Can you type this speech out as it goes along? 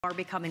are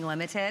becoming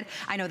limited.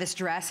 I know this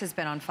dress has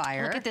been on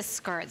fire. Look at this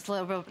skirt. It's a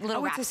little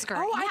wrap skirt.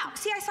 Oh, yeah.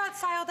 I saw it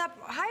styled up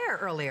higher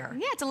earlier.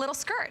 Yeah, it's a little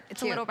skirt.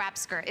 It's cute. A little wrap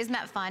skirt. Isn't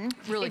that fun?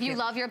 Really If you cute.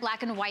 love your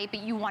black and white, but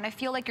you want to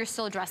feel like you're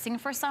still dressing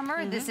for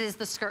summer, this is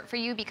the skirt for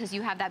you because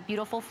you have that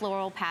beautiful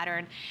floral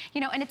pattern.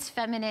 You know, and it's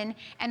feminine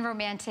and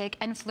romantic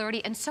and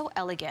flirty and so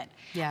elegant.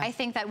 Yeah. I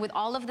think that with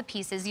all of the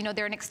pieces, you know,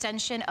 they're an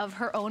extension of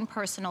her own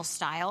personal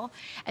style,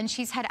 and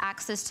she's had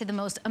access to the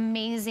most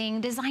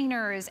amazing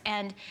designers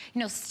and,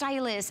 you know,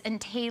 stylists and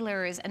tailors.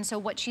 And so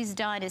what she's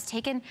done is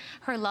taken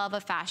her love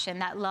of fashion,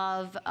 that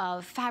love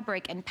of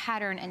fabric and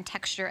pattern and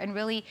texture, and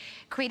really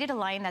created a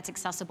line that's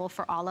accessible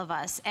for all of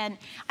us. And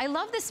I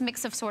love this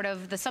mix of sort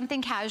of the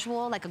something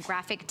casual, like a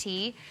graphic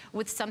tee,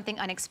 with something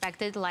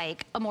unexpected,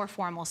 like a more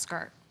formal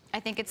skirt. I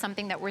think it's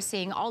something that we're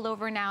seeing all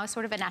over now,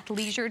 sort of an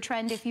athleisure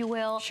trend, if you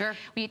will. Sure.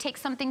 When you take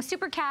something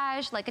super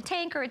cash, like a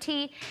tank or a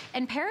tee,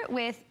 and pair it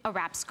with a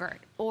wrap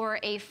skirt or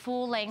a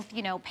full-length,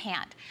 you know,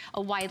 pant,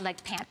 a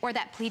wide-legged pant, or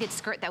that pleated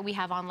skirt that we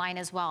have online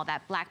as well,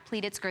 that black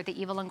pleated skirt,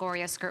 the Eva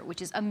Longoria skirt,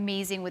 which is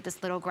amazing with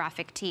this little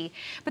graphic tee.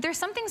 But there's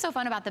something so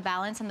fun about the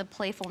balance and the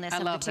playfulness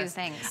of the two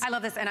things. I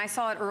love this, and I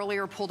saw it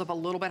earlier pulled up a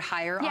little bit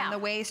higher on the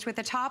waist with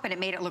the top, and it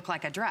made it look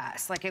like a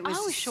dress. Like it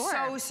was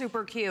so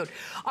super cute.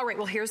 All right,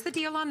 well, here's the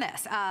deal on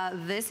this.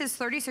 This is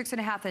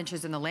 36.5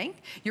 inches in the length.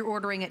 You're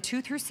ordering it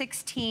 2 through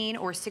 16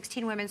 or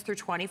 16 women's through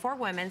 24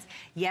 women's.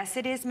 Yes,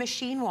 it is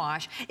machine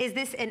wash. Is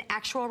this an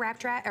actual wrap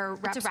dress or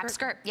wrap skirt? It's a wrap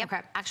skirt. Yep,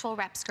 okay. Actual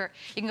wrap skirt.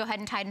 You can go ahead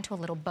and tie it into a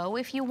little bow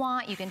if you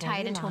want. You can tie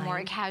it into a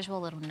more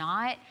casual little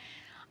knot.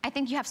 I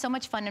think you have so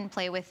much fun and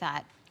play with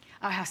that.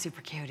 Oh, how super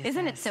cute is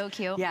Isn't this? it so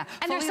cute? Yeah.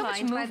 And there's so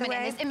much movement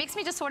in this. It makes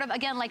me just sort of,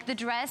 again, like the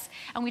dress,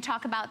 and we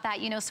talk about that,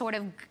 you know, sort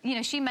of, you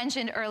know, she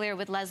mentioned earlier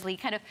with Leslie,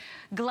 kind of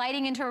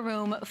gliding into a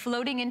room,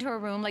 floating into a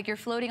room, like you're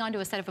floating onto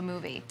a set of a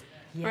movie.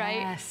 Right?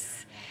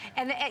 Yes.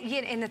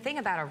 And the thing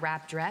about a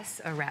wrap dress,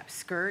 a wrap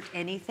skirt,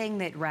 anything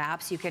that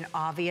wraps, you can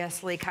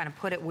obviously kind of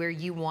put it where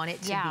you want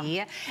it to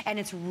be. And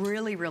it's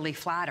really, really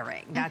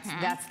flattering.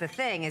 That's the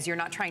thing, is you're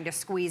not trying to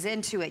squeeze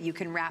into it. You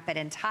can wrap it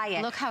and tie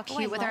it. Look how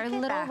cute with our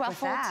little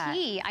ruffle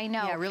tee. I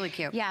know. Yeah, really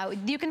cute. Yeah,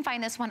 you can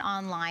find this one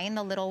online,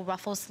 the little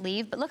ruffle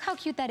sleeve. But look how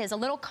cute that is, a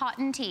little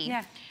cotton tee.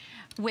 Yeah.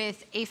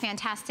 With a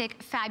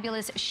fantastic,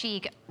 fabulous,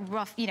 chic,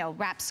 rough, you know,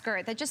 wrap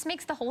skirt that just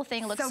makes the whole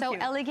thing look so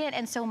elegant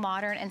and so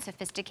modern and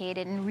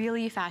sophisticated and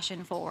really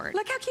fashion forward.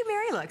 Look how cute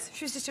Mary looks.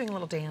 She was just doing a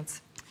little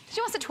dance. She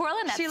wants to twirl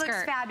in that skirt. She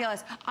looks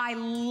fabulous. I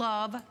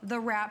love the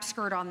wrap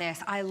skirt on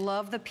this. I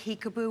love the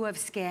peekaboo of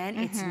skin.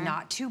 It's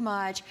not too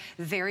much.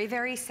 Very,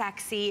 very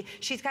sexy.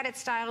 She's got it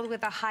styled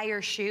with a higher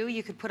shoe.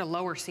 You could put a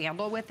lower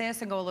sandal with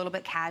this and go a little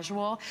bit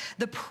casual.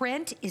 The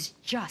print is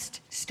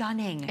just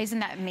stunning. Isn't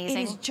that amazing?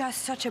 It is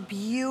just such a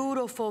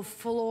beautiful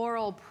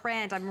floral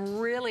print. I'm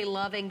really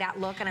loving that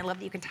look, and I love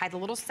that you can tie the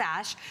little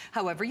sash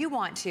however you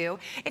want to.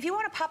 If you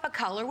want to pop a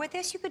color with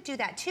this, you could do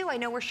that too. I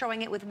know we're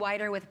showing it with white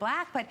or with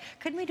black, but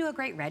couldn't we do a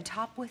great red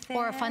top with this?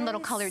 Or a fun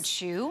little colored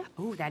shoe.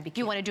 Ooh, that'd be cute.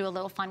 You want to do a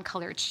little fun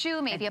colored shoe,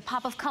 maybe a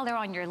pop of color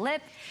on your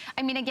lip.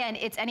 I mean, again,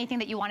 it's anything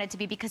that you want it to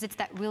be because it's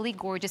that really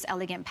gorgeous,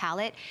 elegant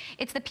palette.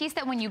 It's the piece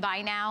that when you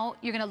buy now,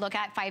 you're going to look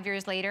at 5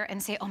 years later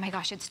and say, oh my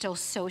gosh, it's still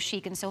so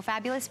chic and so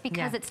fabulous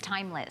because it's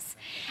timeless.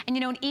 And you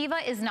know, Eva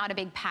is not a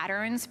big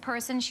patterns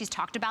person. She's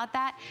talked about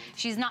that.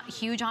 She's not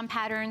huge on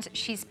patterns.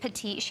 She's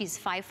petite. She's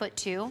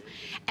 5'2".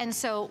 And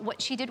so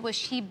what she did was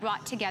she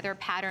brought together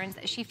patterns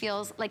that she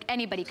feels like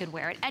anybody could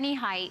wear at any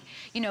height,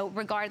 you know,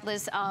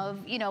 regardless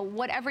of, you know,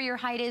 whatever your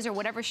height is or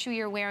whatever shoe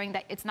you're wearing,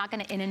 that it's not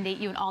going to inundate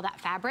you in all that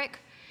fabric.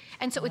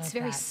 And so it's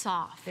very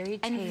soft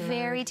and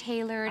very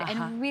tailored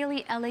and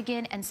really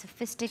elegant and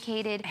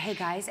sophisticated. Hey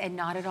guys, and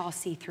not at all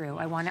see-through.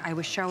 I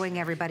was showing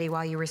everybody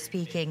while you were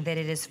speaking that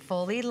it is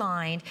fully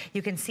lined.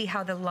 You can see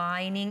how the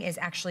lining is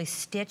actually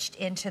stitched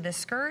into the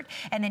skirt,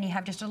 and then you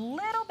have just a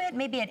little bit,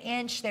 maybe an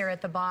inch there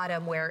at the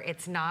bottom where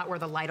it's not, where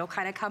the light will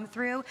kind of come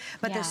through.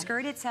 But the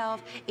skirt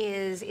itself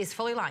is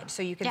fully lined,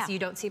 so you can see, you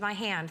don't see my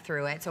hand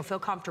through it, so feel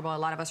comfortable. A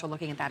lot of us are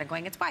looking at that and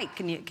going, it's white.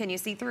 Can you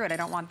see through it? I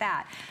don't want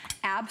that.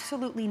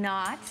 Absolutely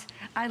not.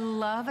 I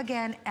love,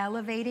 again,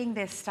 elevating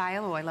this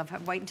style. Oh, I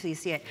love, wait until you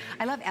see it.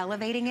 I love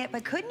elevating it,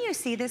 but couldn't you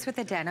see this with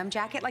a denim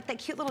jacket? Like that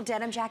cute little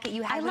denim jacket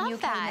you had when you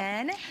came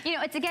in? You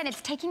know,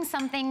 it's taking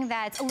something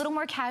that's a little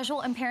more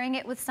casual and pairing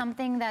it with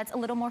something that's a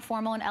little more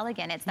formal and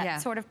elegant. It's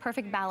that sort of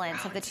perfect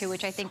balance of the two,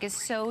 which I think is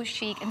so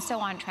chic and so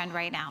on trend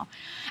right now.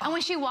 And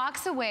when she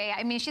walks away,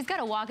 I mean, she's got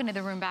to walk into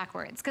the room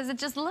backwards, because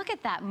just look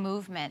at that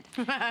movement.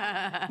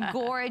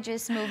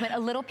 Gorgeous movement, a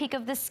little peek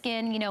of the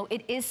skin. You know,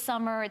 it is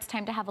summer. It's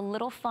time to have a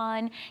little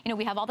fun. You know,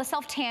 we have all the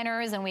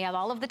self-tanners and we have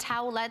all of the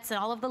towelettes and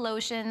all of the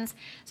lotions.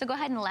 So go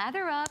ahead and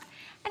lather up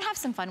and have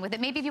some fun with it.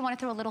 Maybe if you want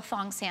to throw a little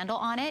thong sandal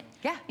on it.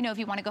 Yeah. You know, if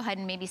you want to go ahead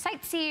and maybe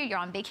sightsee, you're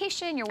on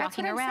vacation, you're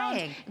walking around,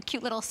 a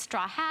cute little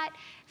straw hat.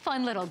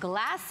 fun little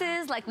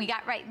glasses like we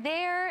got right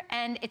there,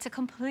 and it's a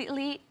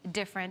completely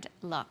different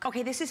look.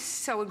 Okay, this is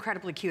so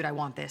incredibly cute. I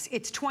want this.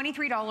 It's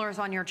 $23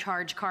 on your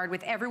charge card.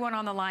 With everyone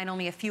on the line,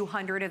 only a few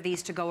hundred of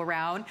these to go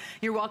around.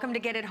 You're welcome to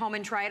get it home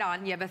and try it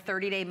on. You have a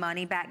 30-day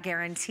money-back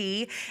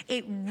guarantee.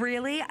 It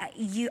really,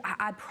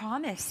 I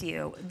promise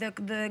you,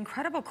 the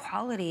incredible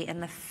quality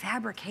and the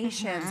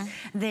fabrications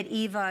that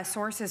Eva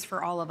sources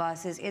for all of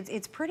us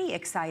it's pretty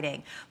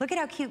exciting. Look at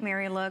how cute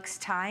Mary looks,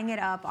 tying it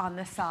up on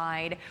the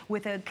side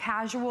with a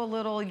casual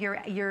little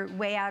your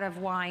way out of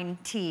wine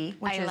tee,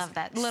 which I love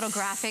that. Little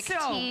graphic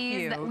so tees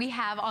cute. that we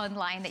have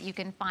online that you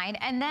can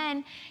find. And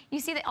then you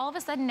see that all of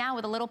a sudden now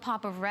with a little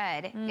pop of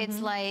red, it's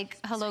like,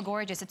 hello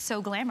gorgeous. It's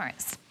so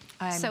glamorous.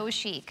 So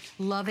chic.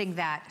 Loving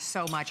that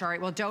so much. All right,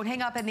 well, don't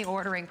hang up in the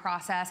ordering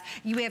process.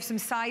 You have some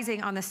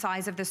sizing on the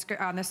side of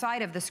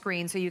the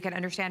screen so you can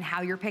understand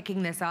how you're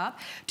picking this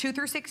up. 2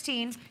 through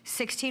 16,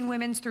 16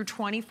 women's through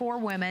 24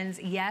 women's.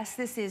 Yes,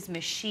 this is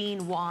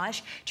machine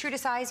wash. True to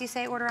size, you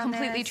say, order on this?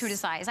 Completely true to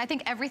size. I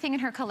think everything in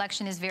her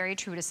collection is very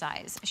true to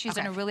size. She's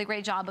done a really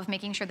great job of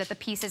making sure that the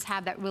pieces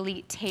have that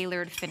really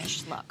tailored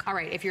finished look. All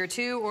right, if you're a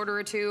 2, order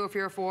a 2. If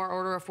you're a 4,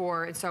 order a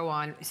 4, and so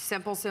on.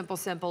 Simple, simple,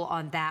 simple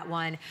on that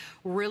one.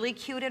 Really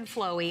cute and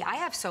flowy. I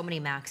have so many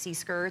maxi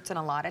skirts, and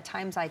a lot of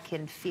times I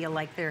can feel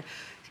like they're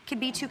can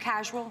be too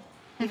casual,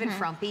 even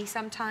frumpy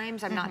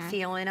sometimes. I'm not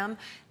feeling them.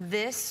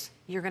 This,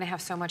 you're gonna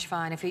have so much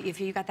fun.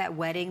 If you got that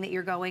wedding that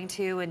you're going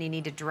to and you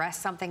need to dress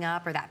something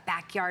up, or that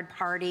backyard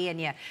party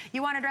and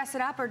you wanna dress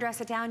it up or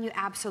dress it down, you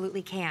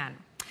absolutely can.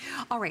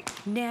 All right,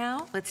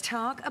 now let's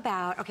talk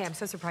about, okay, I'm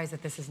so surprised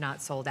that this is not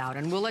sold out,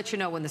 and we'll let you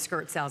know when the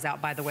skirt sells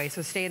out, by the way,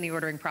 so stay in the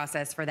ordering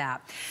process for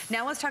that.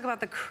 Now let's talk about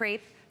the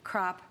crepe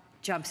crop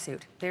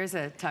jumpsuit. There's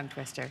a tongue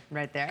twister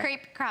right there.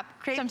 Crepe crop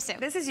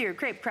jumpsuit. This is your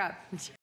crepe crop